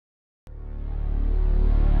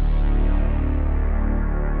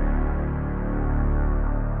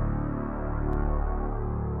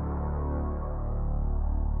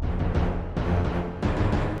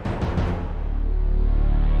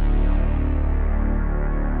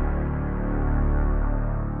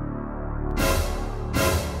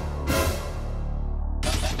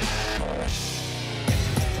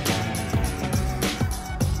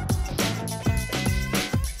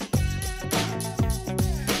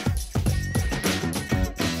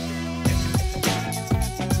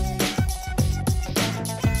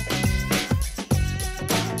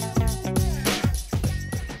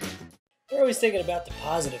thinking about the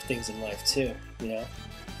positive things in life too. You know,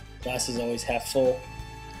 glass is always half full.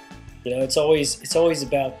 You know, it's always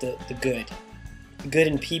about the good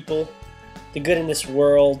in people, the good in this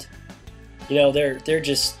world. You know, they're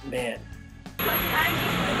just, man.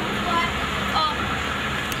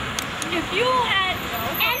 If you had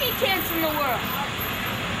any chance in the world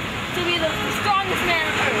to be the strongest man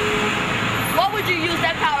on earth, what would you use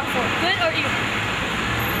that power for? Good or evil?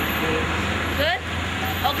 Good?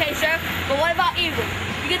 Okay, sir. But what about evil?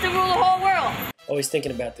 You get to rule the whole world. Always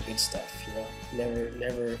thinking about the good stuff, you know.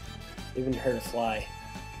 Never, they wouldn't hurt a fly.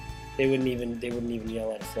 They wouldn't even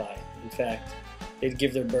yell at a fly. In fact, they'd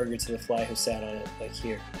give their burger to the fly who sat on it, like,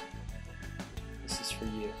 here. This is for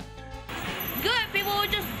you. Good people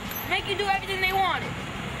would just make you do everything they wanted.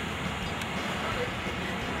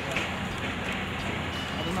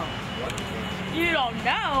 I don't know. You don't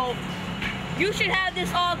know? You should have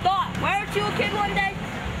this all thought. Weren't you a kid one day?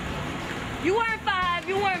 You weren't 5,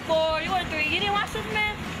 you weren't 4, you weren't 3. You didn't watch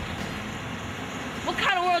Superman? What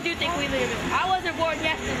kind of world do you think we live in? I wasn't born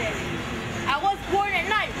yesterday. I was born at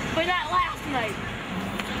night, but not last night.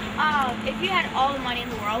 If you had all the money in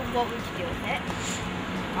the world, what would you do with it?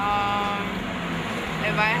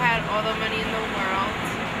 If I had all the money in the world,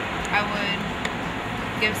 I would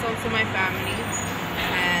give some to my family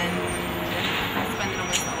and spend it on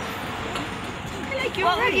myself.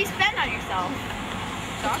 What would you spend on yourself?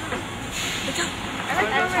 Shopping.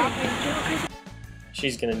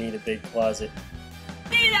 She's gonna need a big closet.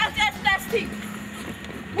 See, that's team.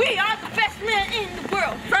 We are the best men in the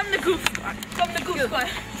world. From the Goof Squad. From the Goof Squad.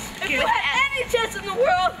 If you had any chance in the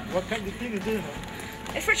world. What kind of thing is this?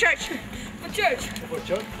 It's for church. For church. For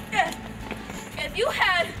church? Yeah. If you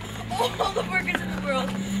had all the burgers in the world,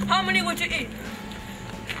 how many would you eat?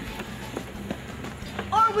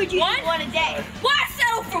 Or would you eat one a day? Why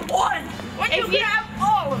settle for one? When you can have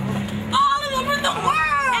all of them. All of them in the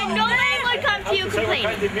world! And nobody would come to you complaining.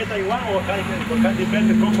 What kind of meat I want or what kind of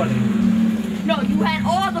burger company? No, you had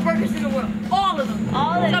all the burgers in the world. All of them.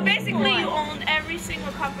 All of So them. basically you owned every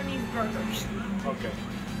single company's burgers. Okay.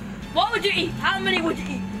 What would you eat? How many would you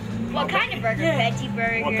eat? What kind of burger? Yeah. Veggie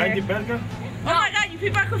burger? What kind of burger? Oh my god, you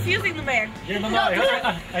people are confusing the man. Yeah, no,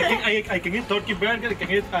 I can eat turkey burger, I can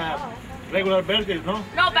eat regular burgers, no?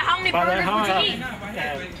 No, but how many burgers would you eat?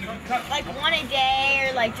 Like one a day,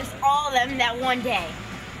 or like just all of them that one day?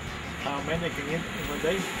 How many I can eat in one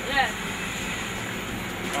day? Yeah.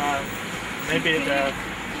 Maybe 10.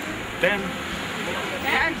 10?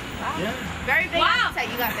 Yeah. Very big Wow. appetite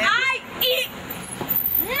you got there. I eat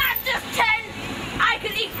not just 10, I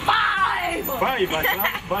could eat 5! 5, but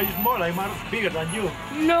 5 is more, I'm bigger than you.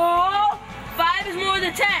 No! 5 is more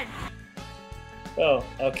than 10. Oh,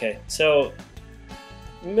 okay. So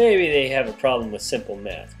maybe they have a problem with simple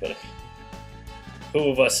math, but who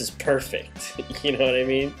of us is perfect? You know what I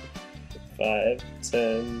mean? 5,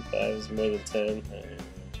 10, 5 is more than 10.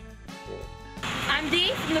 I'm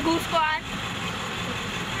Dee from the Goof Squad.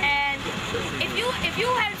 And if you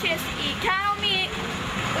had a chance to eat cow meat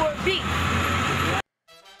or beef.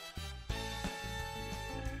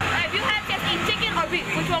 If you had a chance to eat chicken or beef,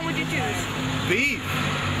 which one would you choose? Beef.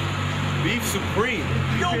 Beef supreme.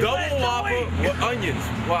 Double Whopper with onions.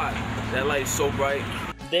 Why? That light's so bright.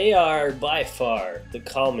 They are by far the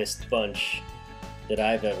calmest bunch that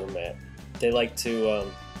I've ever met. They like to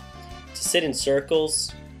sit in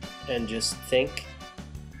circles and just think,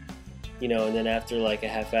 you know, and then after like a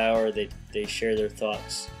half hour they share their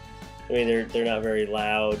thoughts. I mean, they're not very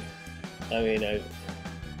loud. I mean,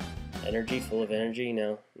 energy, full of energy?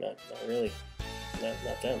 No, not really.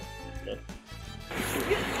 Not them. No.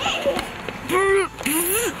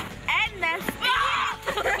 And that's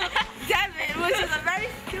Devin, which is a very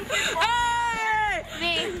stupid one. Hey!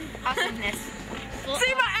 Me, awesomeness.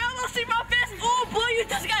 See my elbow, see my fist? Oh boy, you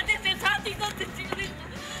just got this in something.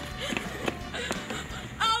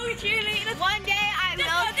 Oh, cheerleaders. One day I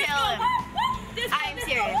will kill him. I'm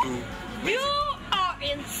serious. You are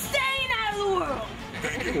insane out of the world.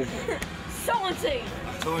 So insane.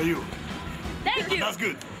 So are you. Thank you. That's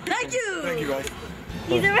good. Thank you. Thank you, guys.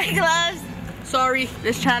 These are my gloves. Sorry,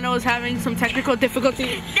 this channel is having some technical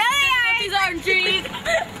difficulties. Difficulties are indeed.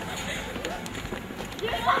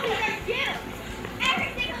 You're looking at you every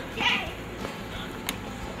single day.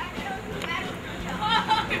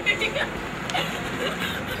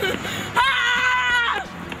 Ah!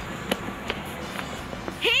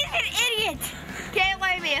 He's an idiot. Can't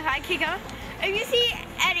blame me if I kick him. If you see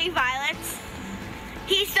any violence,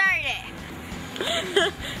 he started it.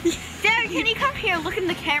 Derek, can you come here, look in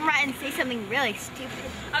the camera, and say something really stupid?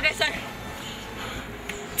 Okay, sir.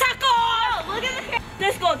 Taco! Oh, look at the camera.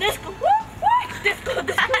 Disco, disco. Woo, woo. Disco,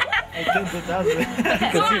 disco. I can't do that.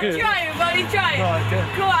 Come on, try it, buddy. Try No, it. I can't.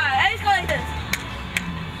 Come on. And it's going like this.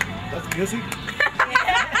 That's music.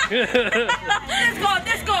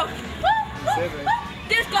 Disco. Seven.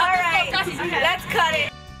 Disco. All right. Disco. Let's cut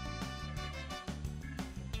it.